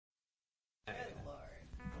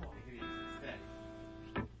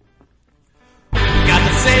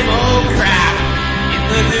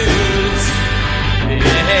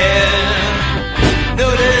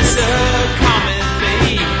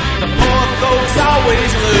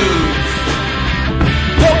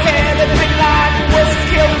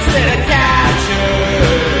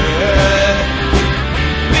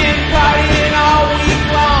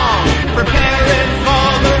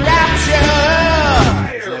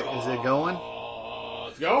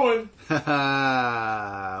Going. Welcome!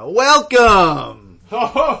 Ho,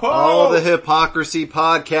 ho, ho. All the Hypocrisy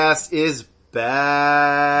Podcast is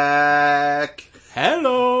back.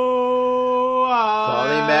 Hello.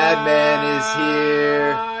 Polly Madman is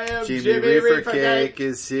here. Jimmy Reefer Cake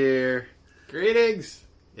is here. Greetings.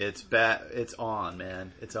 It's back. It's on,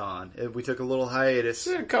 man. It's on. We took a little hiatus.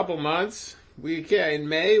 It's been a couple months. In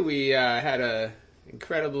May, we had a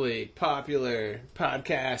incredibly popular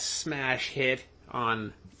podcast smash hit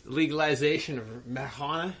on legalization of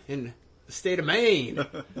marijuana in the state of Maine.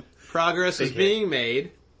 Progress was being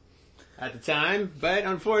made at the time, but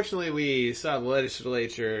unfortunately we saw the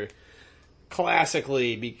legislature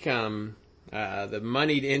classically become the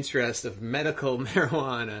moneyed interest of medical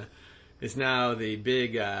marijuana is now the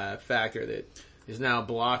big factor that is now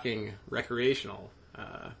blocking recreational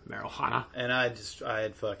marijuana. And I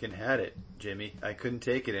had fucking had it, Jimmy. I couldn't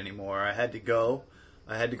take it anymore. I had to go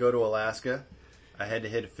to Alaska. I had to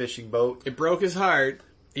hit a fishing boat. It broke his heart.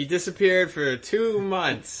 He disappeared for 2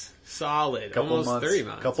 months, solid, almost 3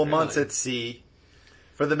 months. Couple months at sea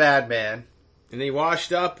for the madman. And he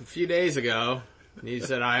washed up a few days ago. And he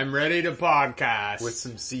said, "I'm ready to podcast." With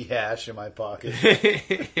some sea hash in my pocket.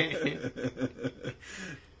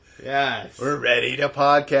 Yes. We're ready to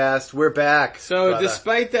podcast. We're back. So brother.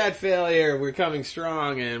 Despite that failure, we're coming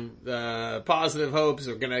strong, and positive hopes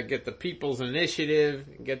are going to get the People's Initiative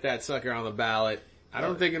and get that sucker on the ballot. I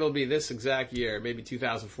don't think it'll be this exact year, maybe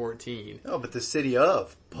 2014. No, but the city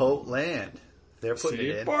of Portland, they're putting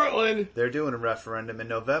City it in. of Portland. They're doing a referendum in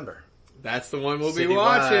November. That's the one we'll be Citywide.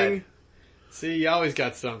 watching. See, you always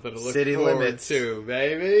got something to look City forward limits. to,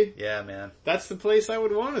 baby. Yeah, man. That's the place I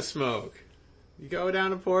would want to smoke. You go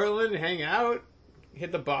down to Portland, hang out,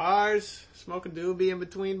 hit the bars, smoke a doobie in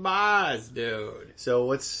between bars, dude. So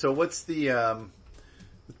what's the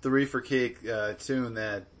Reefer Cake tune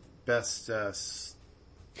that best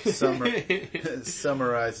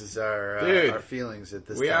summarizes our feelings at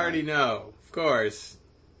this time? We already know, of course.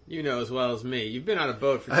 You know as well as me. You've been on a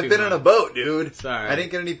boat for 2 months. I've been on a boat, dude. Sorry. I didn't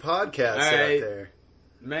get any podcasts out there.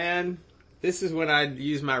 Man, this is when I'd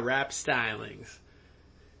use my rap stylings.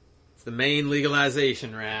 It's the Maine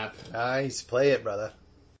legalization rap. Nice. Play it, brother.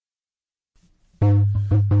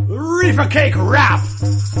 Reefer Cake rap!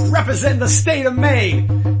 Represent the state of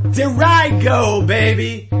Maine. There I go,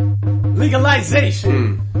 baby!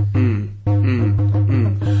 Legalization!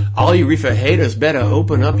 All you reefer haters better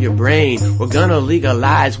open up your brain. We're gonna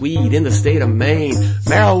legalize weed in the state of Maine.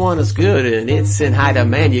 Marijuana's good and it's in high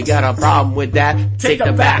demand. You got a problem with that? Take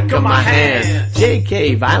the back of my hand.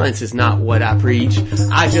 JK, violence is not what I preach.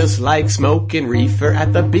 I just like smoking reefer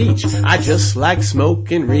at the beach. I just like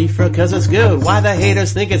smoking reefer cause it's good. Why the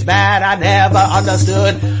haters think it's bad, I never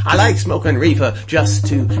understood. I like smoking reefer just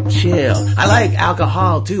to chill. I like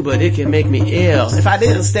alcohol too, but it can make me ill. If I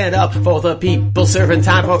didn't stand up for the people serving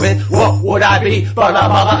time for it, what would I be but a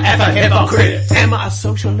mother-effer hypocrite? Am I a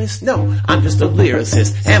socialist? No, I'm just a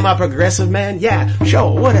lyricist. Am I a progressive man? Yeah,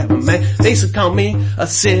 sure, whatever, man. They should call me a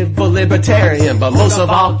civil libertarian, but most of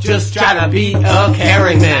all, just try to be a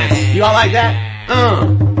caring man. You all like that?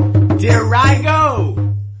 There I go.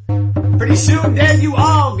 Pretty soon, there you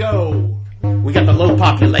all go. We got the low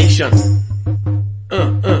population.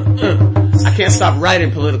 I can't stop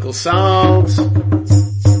writing political songs.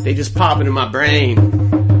 They just pop into my brain.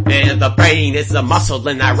 And the brain is a muscle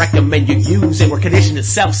and I recommend you use it. We're conditioned to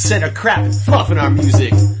self-centered crap and fluff in our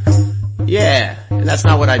music. Yeah, and that's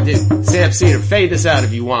not what I do. Sam Cedar, fade this out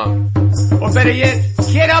if you want. Or better yet,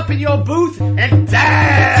 get up in your booth and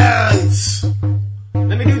dance!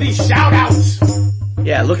 Let me do these shout-outs.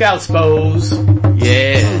 Yeah, look out, Spose.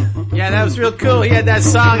 Yeah. Yeah, that was real cool. He had that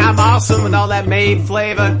song, I'm Awesome, with all that Maine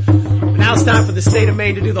flavor. But now it's time for the state of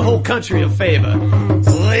Maine to do the whole country a favor.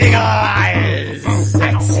 Legalize it.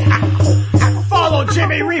 Follow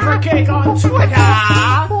Jimmy Reefer Cake on Twitter.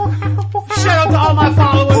 Shout out to all my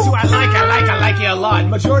followers who I like you a lot.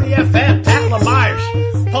 Majority FM, Pat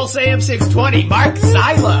LaMarche, Pulse AM 620, Mark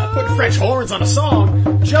Zyla, putting French horns on a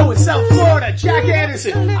song. Joe in South Florida, Jack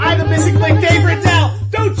Anderson, I'm the missing link, Dave Riddell.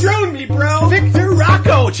 Don't drone me, bro. Victor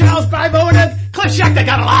Rocco, Charles Bivona, Cliff Schechter,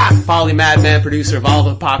 gotta laugh. Polly Madman, producer of all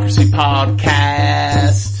the Hypocrisy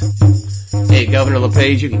Podcast. Hey, Governor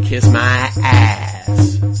LePage, you can kiss my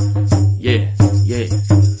ass. Yeah.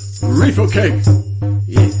 Reefer Cake.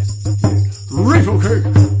 Yeah. Reefer Cake.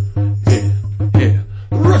 Yeah.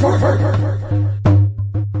 Reefer Cake.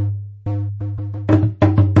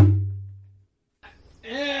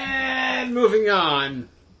 And moving on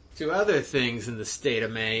to other things in the state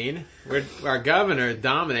of Maine, where our governor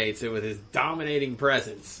dominates it with his dominating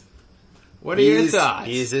presence. What are your thoughts?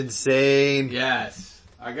 He's insane. Yes.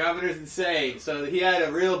 Our governor's insane. So he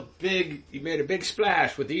made a big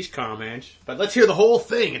splash with these comments. But let's hear the whole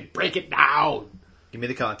thing and break it down. Give me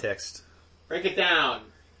the context. Break it down.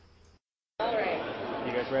 All right.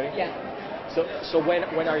 You guys ready? Yeah. So when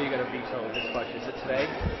are you going to veto this budget? Is it today?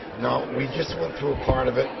 No, we just went through a part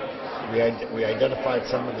of it. We identified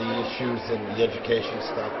some of the issues in the education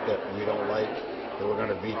stuff that we don't like, that we're going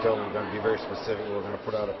to veto. We're going to be very specific. We're going to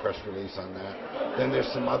put out a press release on that. Then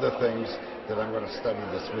there's some other things that I'm going to study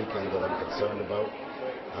this weekend that I'm concerned about.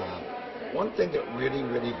 One thing that really,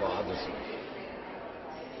 really bothers me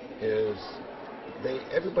is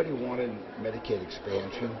everybody wanted Medicaid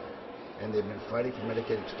expansion, and they've been fighting for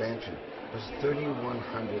Medicaid expansion. There's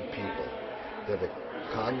 3,100 people that are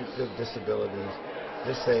cognitive disabilities,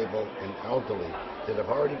 disabled, and elderly that have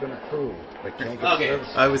already been approved but can't get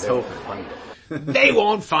services. I was hoping. Fund it. They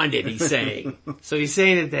won't fund it, he's saying. So he's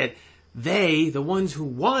saying that the ones who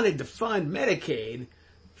wanted to fund Medicaid,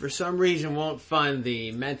 for some reason won't fund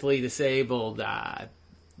the mentally disabled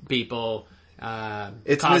people.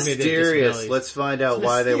 It's mysterious. Let's find out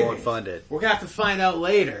why they won't fund it. We're going to have to find out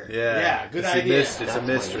later. Yeah, good idea. It's a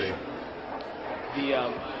mystery. We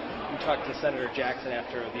talked to Senator Jackson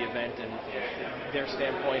after the event, and their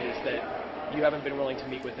standpoint is that you haven't been willing to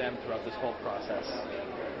meet with them throughout this whole process.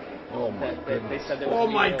 Oh my goodness. They said there Oh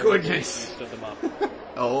was my goodness. You stood them up.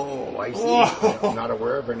 Oh, I see. I'm not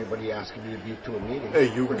aware of anybody asking me to be to a meeting.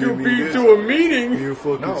 Hey, you beat to a meeting? You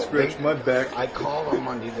fucking scratch my back. I called on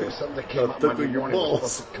Monday. There was something that came up Monday morning.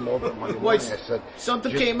 Come over Monday morning. I said,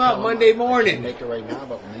 something came up Monday morning. I can't make it right now,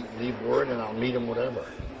 but leave word and I'll meet him whatever.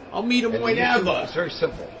 I'll meet him And whenever. It's very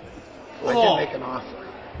simple. I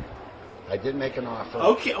did make an offer.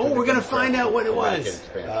 Okay. Oh, we're going to find out what it was.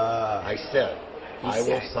 I said, I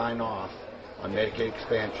will sign off on Medicaid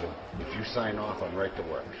expansion if you sign off on right to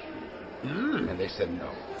work. And they said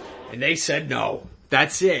no.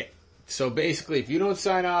 That's it. So basically, if you don't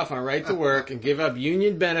sign off on right to work and give up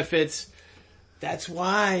union benefits, that's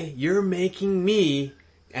why you're making me,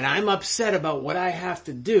 and I'm upset about what I have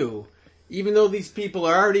to do, even though these people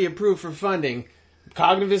are already approved for funding.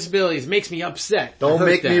 Cognitive disabilities makes me upset. Don't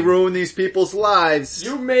make me ruin these people's lives.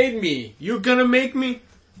 You made me. You're gonna make me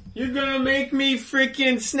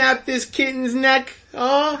freaking snap this kitten's neck?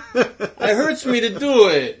 Huh? It hurts me to do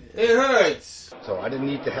it. It hurts. So I didn't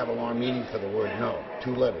need to have a long meeting for the word no.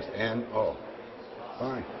 2 letters. N-O.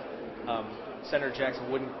 Fine. Senator Jackson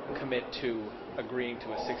wouldn't commit to agreeing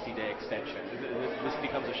to a 60-day extension. This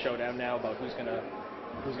becomes a showdown now about who's gonna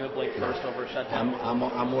blink first over a shutdown.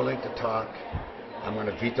 I'm willing to talk. I'm going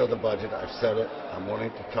to veto the budget. I've said it. I'm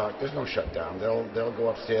willing to talk. There's no shutdown. They'll go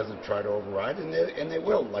upstairs and try to override, and they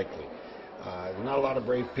will likely. There's not a lot of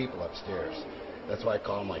brave people upstairs. That's why I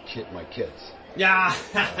call them my kids. Yeah.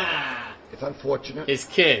 It's unfortunate. His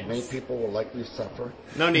kids. Many people will likely suffer.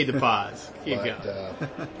 No need to pause. Keep going.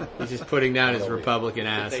 He's just putting down his Republican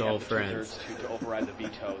asshole friends. To override the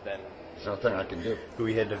veto, then There's nothing I can do.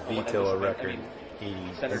 We had to veto a record.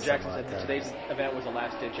 Senator Jackson said that today's event was a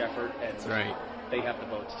last-ditch effort, and That's right. they have the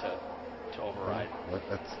votes to override. Well,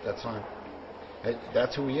 that's fine.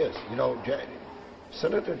 That's who he is. You know,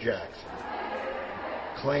 Senator Jackson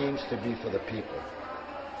claims to be for the people,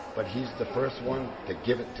 but he's the first one to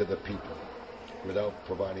give it to the people without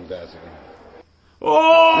providing Vaseline.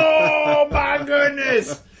 Oh, my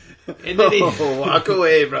goodness! And then he walk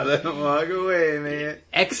away, brother. Walk away, man.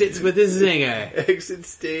 Exits with a zinger. Exit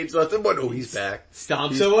stage left. Oh, he's back.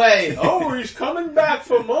 Stomps away. Oh, he's coming back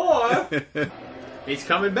for more. He's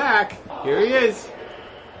coming back. Here he is.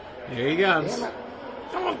 Here he comes. Damn it.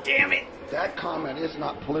 Oh, damn it. That comment is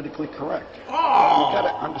not politically correct. Oh. You got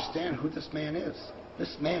to understand who this man is.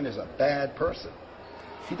 This man is a bad person.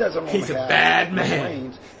 He doesn't He's have a bad man.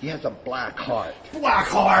 brains. He has a black heart. Black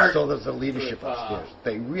heart. So there's a leadership upstairs.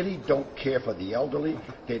 They really don't care for the elderly.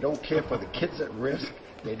 They don't care for the kids at risk.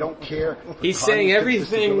 They don't care. He's saying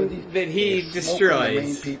everything that he destroys. The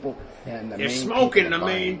main people and the You're main smoking people the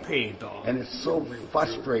main buying. people. And it's so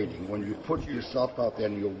frustrating when you put yourself out there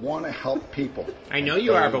and you want to help people. I know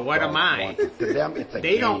you are, but what am I? To them, it's a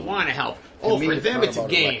They game. don't want to help. To Oh, me, for them not it's a about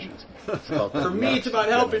game. elections. It's about the For me it's next about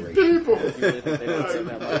helping generation. people.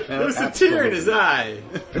 There's a tear in his eye.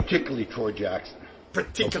 Particularly Troy Jackson.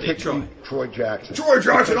 Particularly Troy Jackson. Troy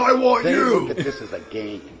Jackson, I want They you. look at this as a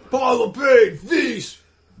game. Paula Payne, V's,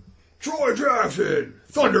 Troy Jackson,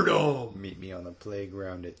 Thunderdome. Meet me on the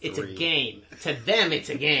playground at 3. It's a game. To them, it's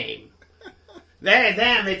a game.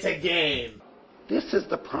 Them, it's a game. This is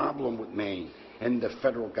the problem with Maine and the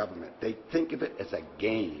federal government. They think of it as a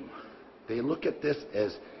game. They look at this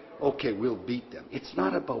as, okay, we'll beat them. It's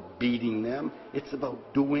not about beating them. It's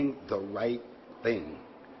about doing the right thing.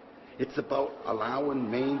 It's about allowing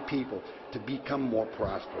Maine people to become more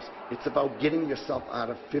prosperous. It's about getting yourself out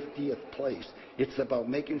of 50th place. It's about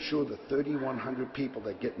making sure the 3,100 people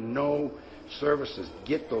that get no services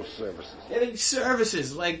get those services. Getting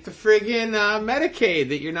services like the friggin' Medicaid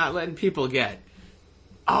that you're not letting people get.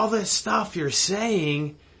 All this stuff you're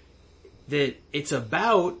saying that it's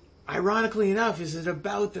about, ironically enough, is it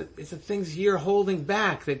about it's the things you're holding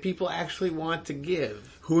back that people actually want to give.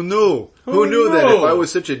 Who knew? Who knew that if I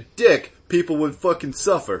was such a dick, people would fucking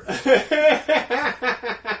suffer?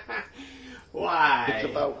 Why? It's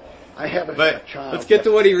about, I have a child. Let's get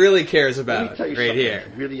to what he really cares about Let me tell you right something here.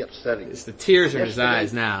 that's really upsetting. It's the tears in his Yesterday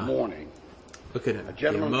eyes now. Morning, Look at him. a The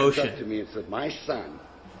gentleman comes emotion. up to me and said, my son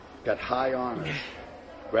got high honors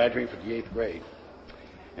graduating from the 8th grade.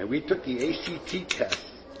 And we took the ACT test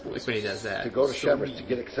Look when he does that. to go to Cheverus, to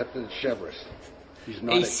get accepted at Cheverus. He's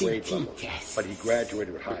not at grade level, test. but he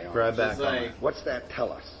graduated with high honors. Grab back It's on like- it. What's that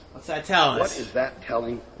tell us? What's that tell us? What is that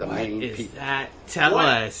telling the Maine What is people? that tell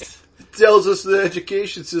us? It tells us the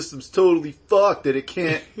education system's totally fucked, that it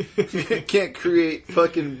can't it can't create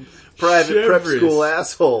fucking private prep Shivers. school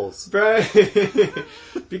assholes.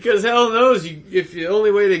 Because hell knows, if the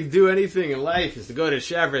only way to do anything in life is to go to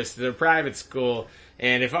Cheverus, to the private school,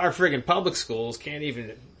 and if our friggin' public schools can't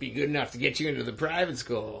even be good enough to get you into the private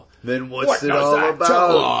school, Then what's what it does all that about?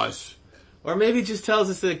 tell us? Or maybe it just tells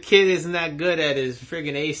us the kid isn't that good at his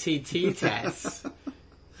friggin' ACT tests.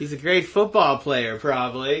 He's a great football player,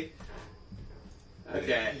 probably.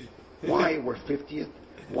 Okay. Why we're 50th?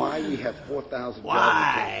 Why we have 4,000 jobs we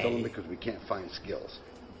Why? can't fill them because we can't find skills.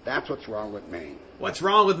 That's what's wrong with Maine. What's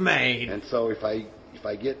wrong with Maine? And so if I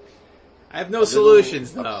get I have no a little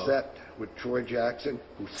solutions, though. upset with Troy Jackson,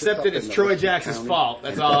 who sits Except up that in it's the Troy Lisbon Jackson's County fault.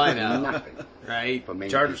 That's and all I does know. Nothing Right? for Maine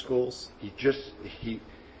Charter people. schools. He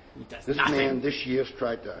does this nothing. man this year's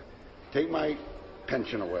tried to take my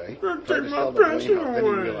pension away. Take Tried to my sell the pension Wayne house. Then he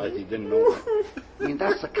away. realized he didn't know it. I mean,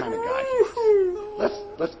 that's the kind of guy he is.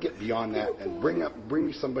 Let's get beyond that and bring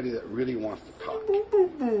me somebody that really wants to talk.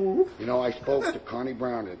 You know, I spoke to Connie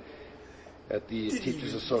Brown at the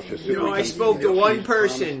Teachers Association. You know, I spoke to one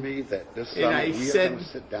person, Me that this and summer I we are said, going to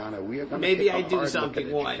sit down and we are going to maybe take a I do hard look something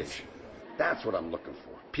at once. education. That's what I'm looking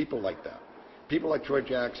for. People like that. People like Troy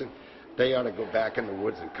Jackson. They ought to go back in the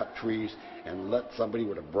woods and cut trees and let somebody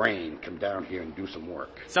with a brain come down here and do some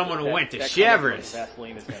work. Someone who went to That kind of Cheverus.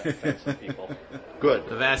 Vaseline is going to offend some people. Good.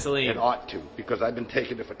 The Vaseline. It ought to, because I've been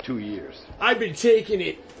taking it for 2 years. I've been taking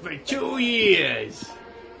it for 2 years.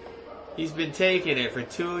 He's been taking it for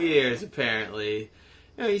 2 years, apparently.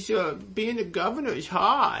 You know, he's, being the governor is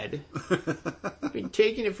hard. I've been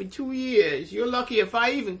taking it for 2 years. You're lucky if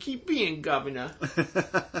I even keep being governor.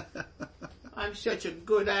 I'm such a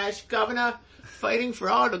good-ass governor, fighting for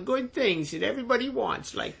all the good things that everybody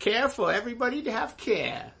wants, like care for everybody to have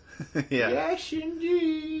care. Yeah. Yes,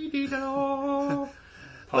 indeed, you know.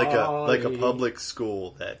 Like a public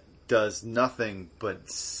school that does nothing but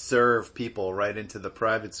serve people right into the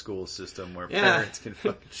private school system where Yeah. parents can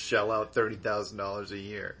fucking shell out $30,000 a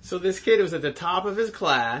year. So this kid was at the top of his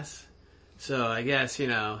class, so I guess, you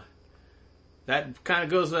know, that kind of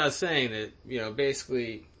goes without saying that, you know,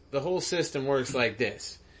 basically the whole system works like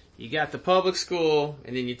this. You got the public school,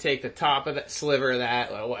 and then you take the top of that sliver of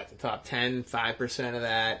that, or what, the top 10, 5% of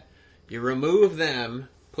that, you remove them,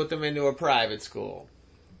 put them into a private school.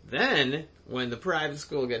 Then, when the private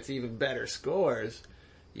school gets even better scores,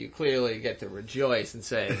 you clearly get to rejoice and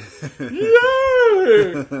say,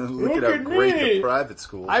 "Yay! Look at how great me. the private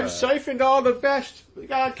schools I've are. siphoned all the best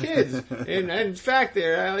kids." and in fact,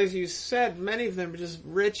 they're, as you said, many of them are just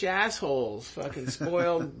rich assholes, fucking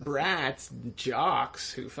spoiled brats,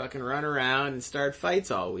 jocks who fucking run around and start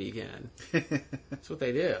fights all weekend. That's what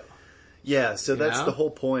they do. Yeah, so that's know? the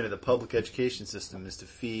whole point of the public education system, is to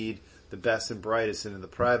feed the best and brightest into the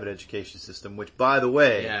private education system, which, by the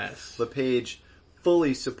way, Yes. LePage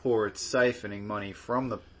fully supports siphoning money from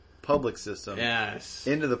the public system Yes.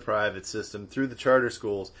 into the private system through the charter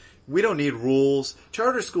schools. We don't need rules.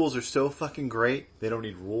 Charter schools are so fucking great. They don't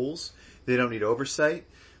need rules. They don't need oversight.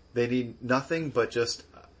 They need nothing but just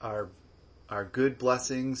our good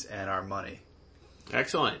blessings and our money.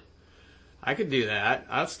 Excellent. I could do that.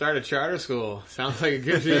 I'll start a charter school. Sounds like a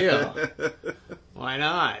good deal. Why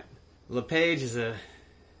not? LePage is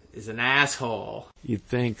an asshole. You'd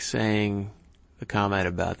think saying the comment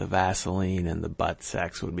about the Vaseline and the butt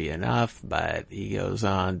sex would be enough, but he goes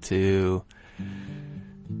on to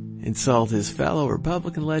insult his fellow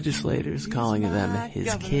Republican legislators, calling them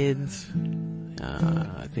his kids.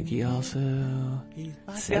 I think he also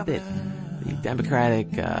said that the Democratic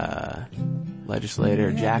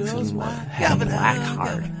legislator Jackson has a black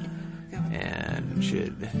heart and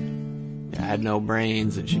should had no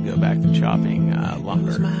brains and should go back to chopping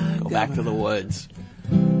lumber. Go back to the woods.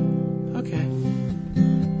 Okay.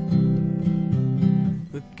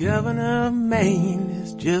 The governor of Maine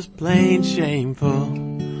is just plain shameful.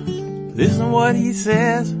 Listen to what he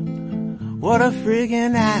says. What a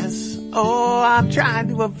friggin' ass. Oh, I'm trying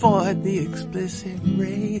to avoid the explicit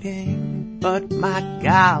rating, but my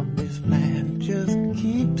God, this man just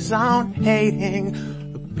keeps on hating.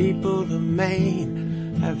 The people of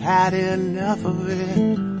Maine have had enough of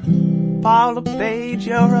it. Paul LePage,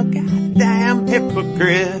 you're a goddamn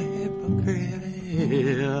hypocrite.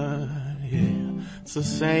 Yeah, it's the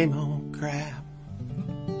same old crap.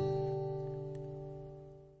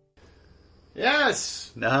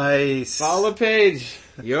 Yes! Nice. Paul LePage,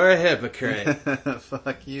 you're a hypocrite.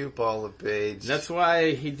 Fuck you, Paul LePage. That's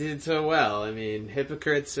why he did so well. I mean,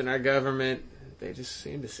 hypocrites in our government, they just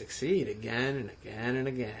seem to succeed again and again and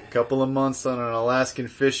again. A couple of months on an Alaskan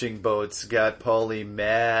fishing boat's got Paulie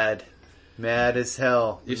mad. Mad as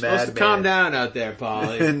hell. You're supposed to calm down out there,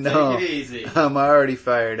 Paulie. No, take it easy. I'm already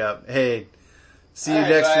fired up. Hey, see you All right,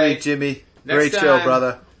 next bye. week, Jimmy. Next Great time. show,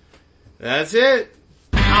 brother. That's it.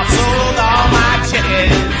 I've sold all my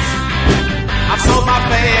chickens. I've sold my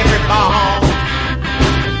favorite ball.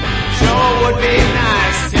 Sure would be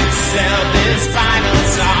nice to sell this final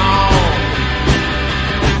song.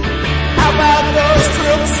 How about those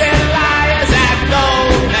crooks and liars at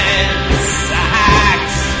Goldman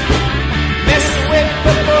Sachs? Messing with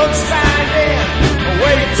the books signed in, a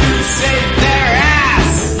way to save their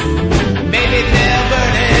ass. Maybe they'll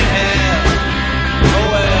burn in hell. Oh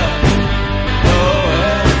well.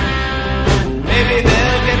 Maybe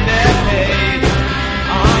they'll get their pay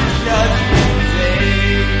on Judgment Day.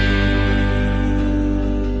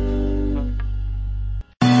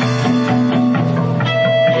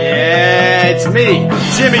 Yeah, it's me,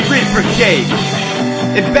 Jimmy Reaper Cake.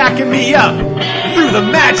 And backing me up through the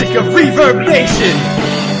magic of reverberation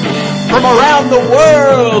from around the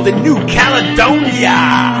world in New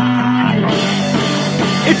Caledonia.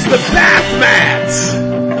 It's the Bathmats,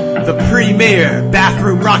 the premier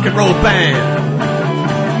bathroom rock and roll band.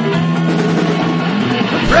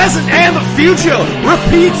 The present and the future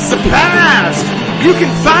repeats the past. You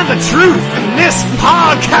can find the truth in this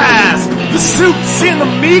podcast. The suits in the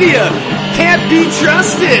media can't be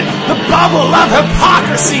trusted. The bubble of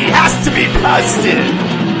hypocrisy has to be busted.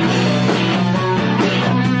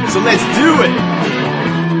 So let's do it.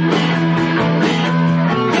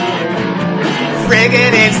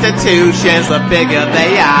 Friggin' institutions, the bigger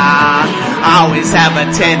they are, always have a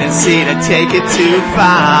tendency to take it too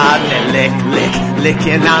far. They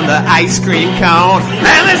licking on the ice cream cone,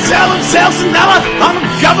 and they sell themselves another on the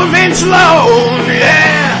government's loan,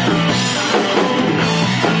 yeah.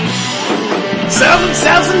 Sell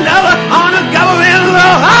themselves another on a government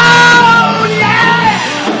loan, yeah.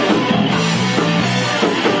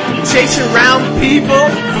 Chasing around people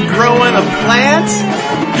for growing a plant,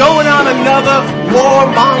 going on another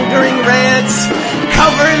warmongering rant,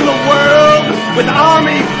 covering the world with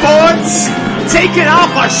army forts, taking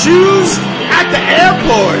off our shoes at the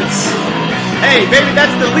airports. Hey, maybe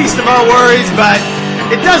that's the least of our worries, but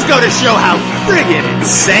it does go to show how friggin'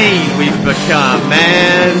 insane we've become,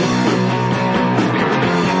 man.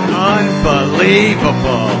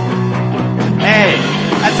 Unbelievable. Hey,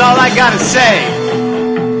 that's all I gotta say.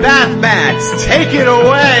 Bathmats, take it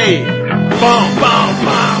away. Boom, boom,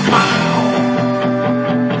 boom, boom.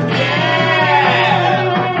 Yeah.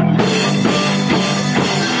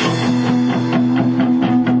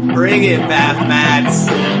 Bring it, Bathmats.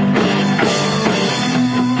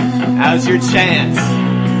 Now's your chance.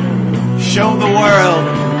 Show the world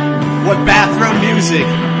what bathroom music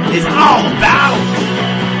is all about.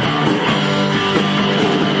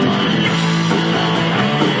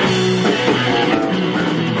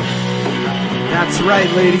 That's right,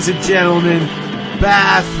 ladies and gentlemen.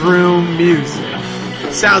 Bathroom music.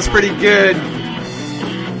 Sounds pretty good.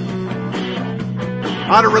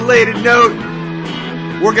 On a related note,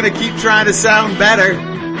 we're gonna keep trying to sound better.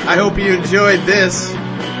 I hope you enjoyed this.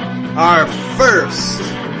 Our first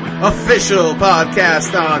official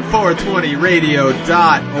podcast on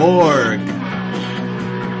 420radio.org.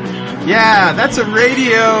 Yeah, that's a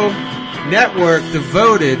radio network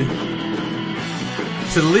devoted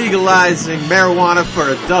to legalizing marijuana for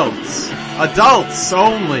adults. Adults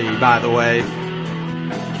only, by the way.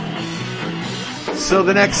 So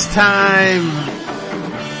the next time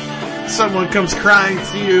someone comes crying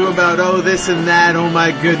to you about, oh, this and that, oh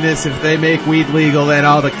my goodness, if they make weed legal, then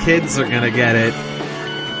all the kids are gonna get it.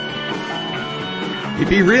 You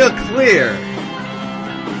be real clear.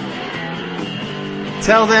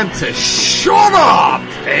 Tell them to shut up!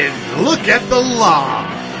 and look at the law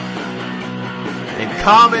and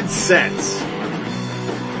common sense.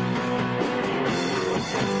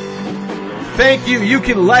 Thank you. You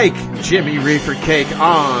can like Jimmy Reefer Cake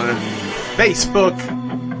on Facebook.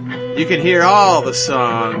 You can hear all the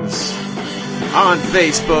songs on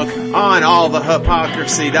Facebook, on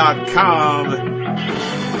allthehypocrisy.com,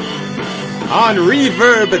 on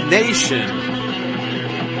Reverb Nation.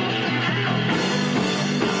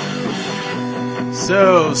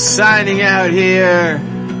 So, signing out here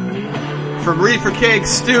from Reefer Cake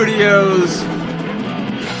Studios,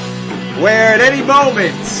 where at any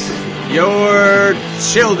moment your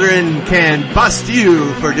children can bust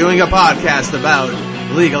you for doing a podcast about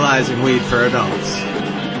legalizing weed for adults.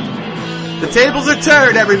 The tables are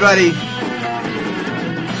turned, everybody.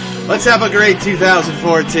 Let's have a great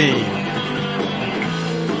 2014.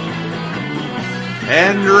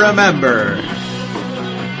 And remember,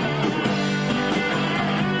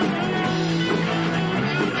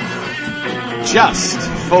 just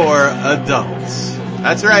for adults.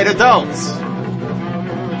 That's right, adults.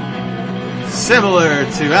 Similar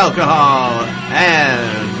to alcohol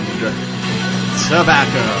and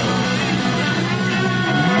tobacco.